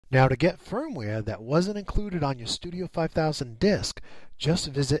Now, to get firmware that wasn't included on your Studio 5000 disk, just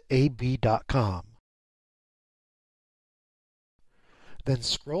visit ab.com. Then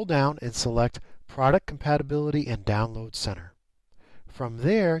scroll down and select Product Compatibility and Download Center. From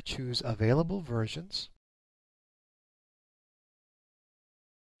there, choose Available Versions.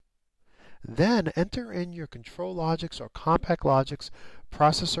 Then enter in your ControlLogix or CompactLogix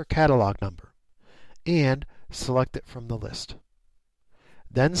processor catalog number and select it from the list.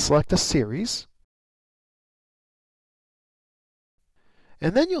 Then select a series,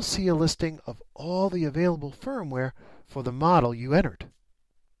 and then you'll see a listing of all the available firmware for the model you entered.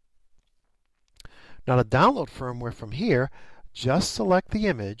 Now, to download firmware from here, just select the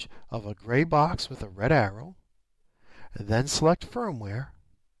image of a gray box with a red arrow, and then select Firmware.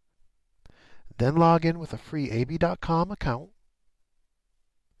 Then log in with a free ab.com account.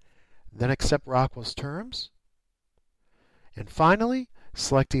 Then accept Rockwell's terms. And finally,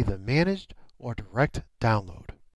 select either Managed or Direct Download.